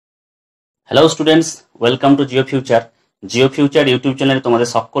Hello students, welcome to Jio future. Jio future YouTube চ্যানেলে তোমাদের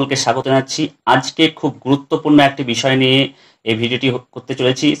সকলকে স্বাগত জানাচ্ছি। আজকে খুব গুরুত্বপূর্ণ একটি বিষয় নিয়ে এই ভিডিওটি করতে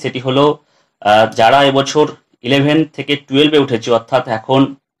চলেছি। সেটি হলো যারা এবছর 11 থেকে 12-এ উঠেছো, অর্থাৎ এখন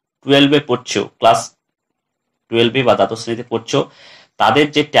 12-এ পড়ছো, ক্লাস 12-এ বা দ্বাদশ শ্রেণীতে পড়ছো, তাদের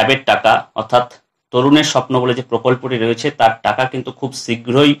যে ট্যাবের টাকা অর্থাৎ তরুণের স্বপ্ন বলে যে প্রকল্পটি রয়েছে তার টাকা কিন্তু খুব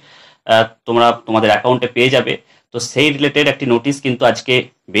শীঘ্রই তোমরা তোমাদের অ্যাকাউন্টে পেয়ে যাবে। তো সেই রিলেটেড একটি নোটিশ কিন্তু আজকে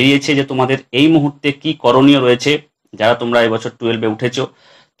বেরিয়েছে যে তোমাদের এই মুহূর্তে কি করণীয় রয়েছে। যারা তোমরা এবছর 12-এ উঠেছো,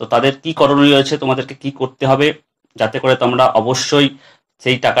 তো তাদের কি করণীয় রয়েছে, তোমাদেরকে কি করতে হবে যাতে করে তোমরা অবশ্যই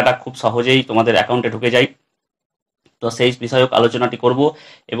সেই টাকাটা খুব সহজেই তোমাদের অ্যাকাউন্টে ঢুকে যায়। তো সেই বিষয়ক আলোচনাটি করব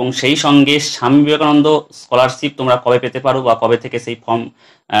এবং সেই সঙ্গে স্বামী বিবেকানন্দ স্কলারশিপ তোমরা কবে পেতে পারো বা কবে থেকে সেই ফর্ম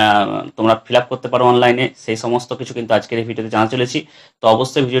তোমরা ফিল আপ করতে পারো অনলাইনে, সেই সমস্ত কিছু কিন্তু আজকের এই ভিডিওতে জানা চলেছি। তো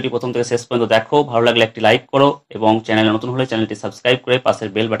অবশ্যই ভিডিওটি প্রথম থেকে শেষ পর্যন্ত দেখো, ভালো লাগলে একটি লাইক করো এবং চ্যানেলে নতুন হলে চ্যানেলটি সাবস্ক্রাইব করে পাশের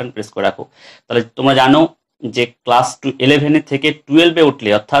বেল বাটন প্রেস করে রাখো। তাহলে তোমরা জানো যে ক্লাস 11 থেকে 12-এ উঠলে,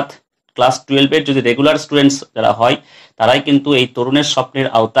 অর্থাৎ ক্লাস 12-এর যদি রেগুলার স্টুডেন্টস যারা হয় তারাই কিন্তু এই তরুণের স্বপ্নের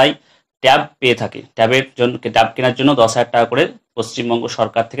আওতায় ট্যাব পেয়ে থাকে। ট্যাবের জন্য, ট্যাব কেনার জন্য 10,000 টাকা করে পশ্চিমবঙ্গ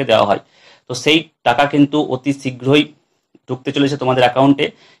সরকার থেকে দেওয়া হয়। তো সেই টাকা কিন্তু অতি শীঘ্রই ঢুকতে চলেছে তোমাদের অ্যাকাউন্টে।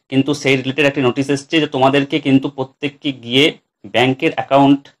 কিন্তু সেই রিলেটেড একটি নোটিশ এসছে যে তোমাদেরকে কিন্তু প্রত্যেককে গিয়ে ব্যাংকের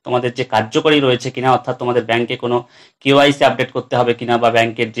অ্যাকাউন্ট তোমাদের যে কার্যকরী রয়েছে কিনা, অর্থাৎ তোমাদের ব্যাংকে কোনো কেওয়াইসি আপডেট করতে হবে কিনা, বা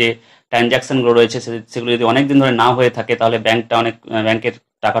ব্যাংকের যে ট্রানজ্যাকশনগুলো রয়েছে সেগুলো যদি অনেক দিন ধরে না হয়ে থাকে তাহলে ব্যাংকের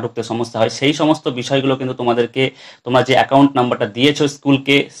টাকা ঢুকতে সমস্যা হয়। সেই সমস্ত বিষয়গুলো কিন্তু তোমাদেরকে, তোমরা যে অ্যাকাউন্ট নাম্বারটা দিয়েছো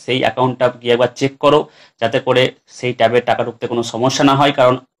স্কুলকে, সেই অ্যাকাউন্টটা গিয়ে একবার চেক করো যাতে করে সেই ট্যাবের টাকা ঢুকতে কোনো সমস্যা না হয়।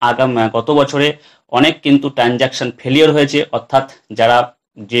 কারণ গত বছরে অনেক কিন্তু ট্রানজ্যাকশন ফেলিওর হয়েছে, অর্থাৎ যারা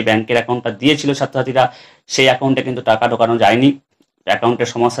যে ব্যাংকের অ্যাকাউন্টটা দিয়েছিল ছাত্রছাত্রীরা, সেই অ্যাকাউন্টে কিন্তু টাকা ঢোকানো যায়নি অ্যাকাউন্টের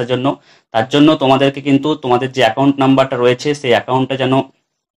সমস্যার জন্য। তার জন্য তোমাদেরকে কিন্তু তোমাদের যে অ্যাকাউন্ট নাম্বারটা রয়েছে সেই অ্যাকাউন্টটা যেন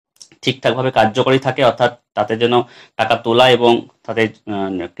ঠিকঠাকভাবে কার্যকরী থাকে, অর্থাৎ তাতে যেন টাকা তোলা এবং তাদের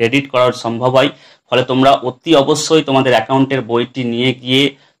ক্রেডিট করার সম্ভব হয়। ফলে তোমরা অতি অবশ্যই তোমাদের অ্যাকাউন্টের বইটি নিয়ে গিয়ে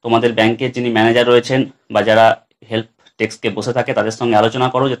তোমাদের ব্যাংকের যিনি ম্যানেজার রয়েছেন বা যারা হেল্প ডেস্কে বসে থাকে তাদের সঙ্গে আলোচনা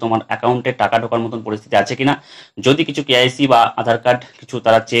করো যে তোমার অ্যাকাউন্টে টাকা ঢোকার মতন পরিস্থিতি আছে কিনা। যদি কিছু কেআইসি বা আধার কার্ড কিছু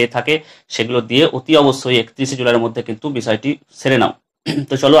তারা চেয়ে থাকে সেগুলো দিয়ে অতি অবশ্যই 31শে জুলাইয়ের মধ্যে কিন্তু বিষয়টি সেরে নাও।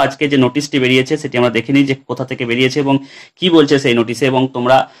 তো চলো আজকে যে নোটিশটি বেরিয়েছে সেটি আমরা দেখে নিই যে কোথা থেকে বেরিয়েছে এবং কি বলছে সেই নোটিশে, এবং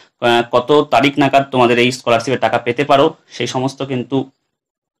তোমরা কত তারিখ নাগাদ তোমাদের এই স্কলারশিপের টাকা পেতে পারো সেই সমস্ত কিন্তু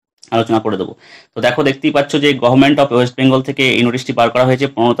আলোচনা করে দেবো। তো দেখতেই পাচ্ছ যে গভর্নমেন্ট অফ ওয়েস্ট বেঙ্গল থেকে এই নোটিশটি বার করা হয়েছে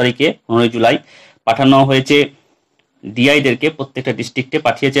 15 তারিখে, 15 জুলাই পাঠানো হয়েছে ডিআইদেরকে। প্রত্যেকটা ডিস্ট্রিক্টে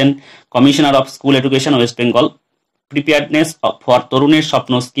পাঠিয়েছেন commissioner of school education West Bengal. Preparedness for তরুণের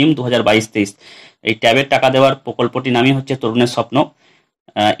স্বপ্ন স্কিম 2022-23, এই ট্যাবের টাকা দেওয়ার প্রকল্পটির নামই হচ্ছে তরুণের স্বপ্ন।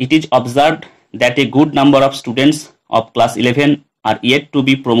 It is observed that a good number of students of class 11 are yet to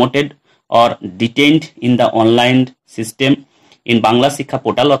be promoted or detained in the online system in Bangla শিক্ষা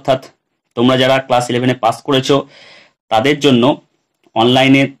পোর্টাল। অর্থাৎ তোমরা যারা ক্লাস 11-এ পাস করেছো তাদের জন্য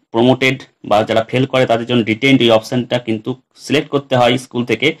অনলাইনে প্রমোটেড বা যারা ফেল করে তাদের জন্য ডিটেইনড এই অপশনটা কিন্তু সিলেক্ট করতে হয় স্কুল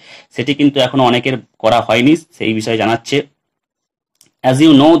থেকে, সেটি কিন্তু এখনো অনেকের করা হয়নি, সেই বিষয়ে জানাচ্ছে। As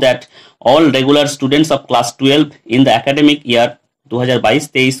you know that all regular students of class 12 in the academic year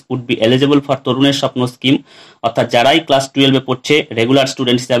 2022-23 would be eligible for তরুণের স্বপ্ন স্কিম। অর্থাৎ যারাই ক্লাস 12-এ পড়ছে রেগুলার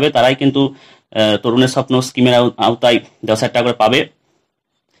স্টুডেন্ট হিসাবে তারাই কিন্তু তরুণের স্বপ্ন স্কিমের আওতায় 10,000 টাকা করে পাবে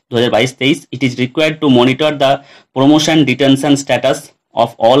 2022-23। It is required to monitor the promotion detention status of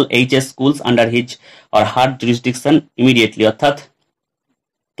all HS schools under his or her jurisdiction immediately। অর্থাৎ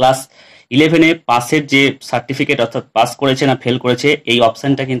ক্লাস 11-এ পাসের যে সার্টিফিকেট, অর্থাৎ পাস করেছে না ফেল করেছে, এই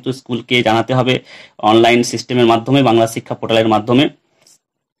অপশনটা কিন্তু স্কুলকে জানাতে হবে অনলাইন সিস্টেমের মাধ্যমে, বাংলা শিক্ষা পোর্টালের মাধ্যমে,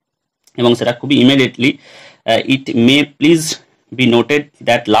 এবং সেটা খুবই immediately. It May please be noted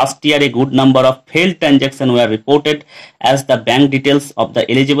that last year a good number of failed transactions were reported as the bank details of the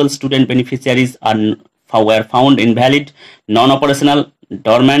eligible student beneficiaries were found invalid, non-operational,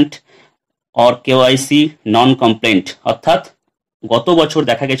 dormant or KYC non-compliant। অর্থাৎ গত বছর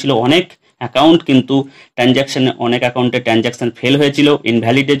দেখা গেছিল অনেক account কিন্তু অনেক অ্যাকাউন্টে transaction fail হয়েছিল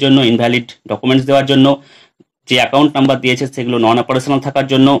ইনভ্যালিডের জন্য, ইনভ্যালিড ডকুমেন্টস দেওয়ার জন্য, যে অ্যাকাউন্ট নাম্বার দিয়েছে সেগুলো নন অপারেশনাল থাকার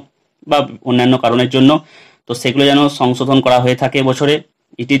জন্য বা অন্যান্য কারণের জন্য। তো সেগুলো যেন সংশোধন করা হয়ে থাকে বছরে।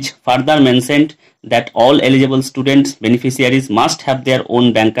 It is further mentioned that all eligible students beneficiaries must have their own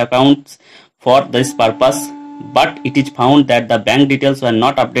bank accounts for this purpose, but it is found that the bank details were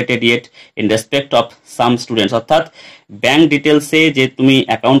not updated yet in respect of some students। অর্থাৎ bank ডিটেলসে যে তুমি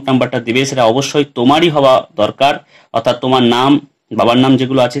account নাম্বারটা দিবে সেটা অবশ্যই তোমারই হওয়া দরকার, অর্থাৎ তোমার নাম, বাবার নাম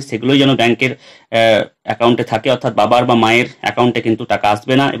যেগুলো আছে সেগুলোই যেন ব্যাংকের অ্যাকাউন্টে থাকে, অর্থাৎ বাবার বা মায়ের অ্যাকাউন্টে কিন্তু টাকা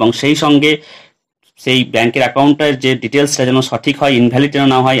আসবে না। এবং সেই সঙ্গে সেই ব্যাংকের অ্যাকাউন্টের যে ডিটেলসটা যেন সঠিক হয়, ইনভ্যালিড যেন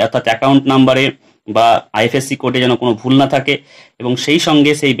না হয়, অর্থাৎ অ্যাকাউন্ট নাম্বারে বা আইএফএসসি কোডে যেন কোনো ভুল না থাকে, এবং সেই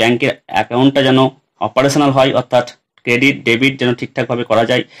সঙ্গে সেই ব্যাংকের অ্যাকাউন্টটা যেন অপারেশনাল হয়, অর্থাৎ ক্রেডিট ডেবিট যেন ঠিকঠাকভাবে করা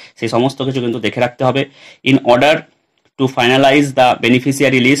যায়, সেই সমস্ত কিছু কিন্তু দেখে রাখতে হবে। In order to finalise the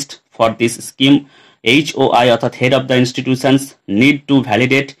beneficiary list for this scheme, HOI অর্থাৎ head of the institutions need to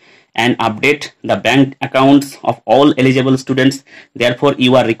validate and update the bank accounts of all eligible students. Therefore,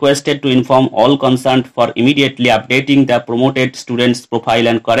 you are requested to inform all concerned for immediately updating the promoted students profile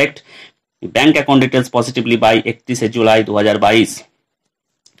and correct bank account details positively by 31 July 2022।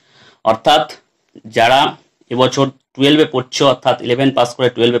 অর্থাৎ যারা এবছর 12-এ পড়ছো, অর্থাৎ 11 pass করে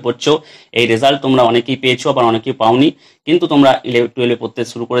 12-এ পড়ছো, এই result তোমরা অনেকেই পেয়েছো, আবার অনেকেই পাওনি, কিন্তু তোমরা 12-এ পড়তে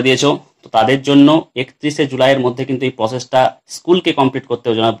শুরু করে দিয়েছো। তো তাদের জন্য 31 জুলাইয়ের মধ্যে কিন্তু এই প্রসেসটা স্কুলকে কমপ্লিট করতে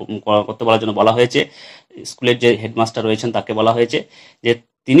বলার জন্য বলা হয়েছে। স্কুলের যে হেডমাস্টার রয়েছেন তাকে বলা হয়েছে যে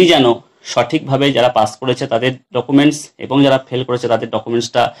তিনি যেন সঠিকভাবে যারা পাস করেছে তাদের ডকুমেন্টস এবং যারা ফেল করেছে তাদের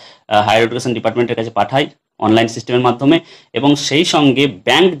ডকুমেন্টসটা হায়ার এডুকেশন ডিপার্টমেন্টের কাছে পাঠায় অনলাইন সিস্টেমের মাধ্যমে, এবং সেই সঙ্গে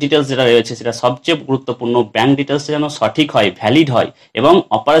ব্যাংক ডিটেলস যেটা রয়েছে সেটা সবচেয়ে গুরুত্বপূর্ণ, ব্যাংক ডিটেলস যেন সঠিক হয়, ভ্যালিড হয় এবং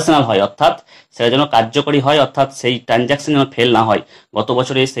অপারেশনাল হয়, অর্থাৎ সেটা যেন কার্যকরী হয়, অর্থাৎ সেই ট্রানজ্যাকশন যেন ফেল না হয়। গত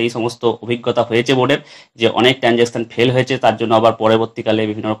বছরে সেই সমস্ত অভিজ্ঞতা হয়েছে বোর্ডের যে অনেক ট্রানজ্যাকশন ফেল হয়েছে, তার জন্য আবার পরবর্তীকালে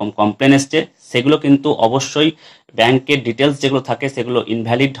বিভিন্ন রকম কমপ্লেন এসছে। সেগুলো কিন্তু অবশ্যই ব্যাংকের ডিটেলস যেগুলো থাকে সেগুলো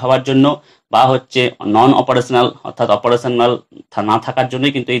ইনভ্যালিড হওয়ার জন্য বা হচ্ছে নন অপারেশনাল অর্থাৎ অপারেশনাল না থাকার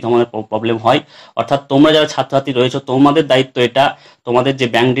জন্যই কিন্তু এই ধরনের প্রবলেম হয়। অর্থাৎ তোমরা যারা ছাত্রছাত্রী রয়েছে তোমাদের দায়িত্ব এটা, তোমাদের যে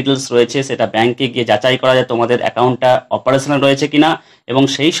ব্যাংক ডিটেলস রয়েছে সেটা ব্যাংকে গিয়ে যাচাই করা যায় তোমাদের অ্যাকাউন্টটা অপারেশনাল রয়েছে কিনা, এবং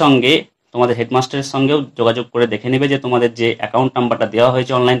সেই সঙ্গে তোমাদের হেডমাস্টারের সঙ্গেও যোগাযোগ করে দেখে নেবে যে তোমাদের যে অ্যাকাউন্ট নাম্বারটা দেওয়া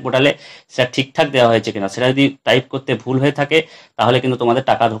হয়েছে অনলাইন পোর্টালে সেটা ঠিকঠাক দেওয়া হয়েছে কিনা। সেটা যদি টাইপ করতে ভুল হয়ে থাকে তাহলে কিন্তু তোমাদের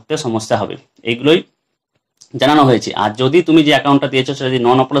টাকা ঢুকতে সমস্যা হবে। এইগুলোই জানানো হয়েছে। আর যদি তুমি যে অ্যাকাউন্টটা দিয়েছো সেটা যদি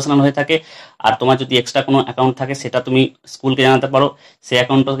নন অপারেশনাল হয়ে থাকে আর তোমার যদি এক্সট্রা কোনো অ্যাকাউন্ট থাকে সেটা তুমি স্কুলকে জানাতে পারো, সেই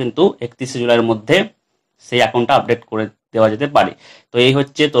অ্যাকাউন্টটা কিন্তু 31 জুলাইয়ের মধ্যে সেই অ্যাকাউন্টটা আপডেট করে দেওয়া যেতে পারে। তো এই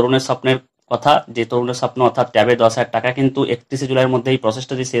হচ্ছে তরুণের স্বপ্নের কথা, যে তরুণের স্বপ্ন অর্থাৎ ট্যাবে 10,000 টাকা কিন্তু 31 জুলাইয়ের মধ্যে এই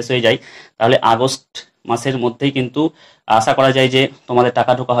প্রসেসটা যদি শেষ হয়ে যায় তাহলে আগস্ট মাসের মধ্যেই কিন্তু আশা করা যায় যে তোমাদের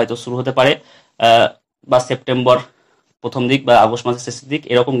টাকা ঢোকা হয়তো শুরু হতে পারে, বা সেপ্টেম্বর প্রথম দিক বা আগস্ট মাসের শেষের দিক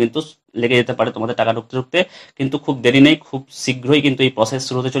এরকম কিন্তু লেগে যেতে পারে তোমাদের টাকা ঢুকতে ঢুকতে। কিন্তু খুব দেরি নেই, খুব শীঘ্রই কিন্তু এই প্রসেস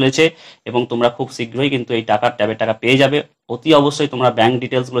শুরু হতে চলেছে এবং তোমরা খুব শীঘ্রই কিন্তু এই ট্যাবের টাকা পেয়ে যাবে। অতি অবশ্যই তোমরা ব্যাংক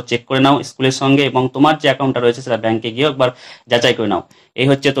ডিটেলসগুলো চেক করে নাও স্কুলের সঙ্গে, এবং তোমার যে অ্যাকাউন্টটা রয়েছে সেটা ব্যাংকে গিয়ে একবার যাচাই করে নাও। এই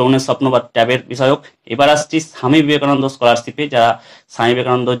হচ্ছে তরুণের স্বপ্ন বা ট্যাবের বিষয়ক। এবার আসছি স্বামী বিবেকানন্দ স্কলারশিপে। যারা স্বামী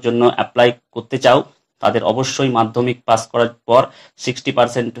বিবেকানন্দর জন্য অ্যাপ্লাই করতে চাও তাদের অবশ্যই মাধ্যমিক পাস করার পর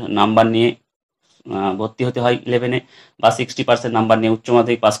 60% নাম্বার নিয়ে ভর্তি হতে হয় 11-এ, বা 60% নাম্বার নিয়ে উচ্চ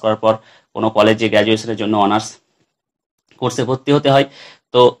মাধ্যমিক পাস করার পর কোনো কলেজে গ্র্যাজুয়েশনের জন্য অনার্স কোর্সে ভর্তি হতে হয়।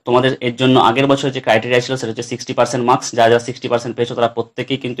 তো তোমাদের এর জন্য আগের বছর যে ক্রাইটেরিয়া ছিল সেটা হচ্ছে 60% মার্কস। যারা 60% পেয়েছো তারা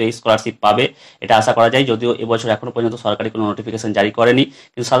প্রত্যেকেই কিন্তু এই স্কলারশিপ পাবে, এটা আশা করা যায়। যদিও এবছর এখনো পর্যন্ত সরকারি কোনো নোটিফিকেশন জারি করেনি,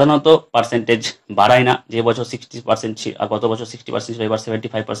 কিন্তু সাধারণত পার্সেন্টেজ বাড়ায় না। যে বছর 60% ছিল আর গত বছর 60% ছিল, এবার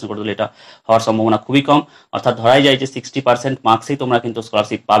 75% করে দিলে এটা হওয়ার সম্ভাবনা খুবই কম। অর্থাৎ ধরাই যায় যে 60% মার্কসেই তোমরা কিন্তু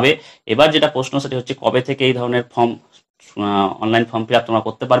স্কলারশিপ পাবে। এবার যেটা প্রশ্ন সেটা হচ্ছে কবে থেকে এই ধরনের অনলাইন ফর্ম ফিল আপ তোমরা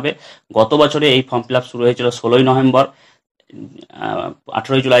করতে পারবে। গত বছরে এই ফর্ম ফিল আপ শুরু হয়েছিল 16ই নভেম্বর,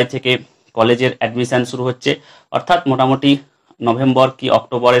 18ই জুলাই থেকে কলেজের অ্যাডমিশন শুরু হচ্ছে, অর্থাৎ মোটামুটি নভেম্বর কি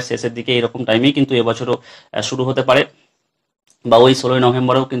অক্টোবরের শেষের দিকে এরকম টাইমেই কিন্তু এবছরও শুরু হতে পারে, বা ওই 16ই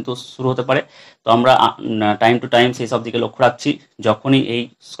নভেম্বরেও কিন্তু শুরু হতে পারে। তো আমরা টাইম টু টাইম সেই সব দিকে লক্ষ্য রাখছি। যখনই এই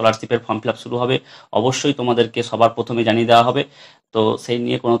স্কলারশিপের ফর্ম ফিল আপ শুরু হবে অবশ্যই তোমাদেরকে সবার প্রথমে জানিয়ে দেওয়া হবে। তো সেই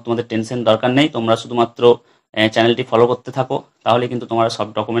নিয়ে কোনো তোমাদের টেনশন দরকার নেই, তোমরা শুধুমাত্র চ্যানেলটি ফলো করতে থাকো, তাহলে কিন্তু তোমরা সব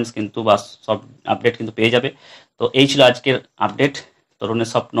ডকুমেন্টস কিন্তু বা সব আপডেট কিন্তু পেয়ে যাবে। তো এই ছিল আজকের আপডেট তরুণের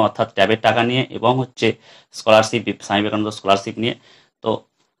স্বপ্ন অর্থাৎ ট্যাবের টাকা নিয়ে, এবং হচ্ছে স্কলারশিপ স্বামী বিবেকানন্দ স্কলারশিপ নিয়ে। তো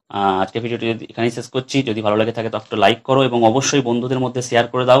আজকের ভিডিওটি এখানেই শেষ করছি। যদি ভালো লাগে থাকে তো একটু লাইক করো এবং অবশ্যই বন্ধুদের মধ্যে শেয়ার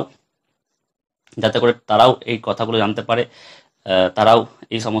করে দাও, যাতে করে তারাও এই কথাগুলো জানতে পারে, তারাও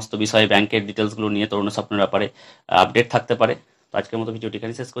এই সমস্ত বিষয়ে ব্যাংকের ডিটেলসগুলো নিয়ে তরুণের স্বপ্নের ব্যাপারে আপডেট থাকতে পারে। তো আজকের মতো ভিডিওটি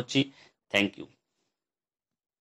এখানেই শেষ করছি। Thank you.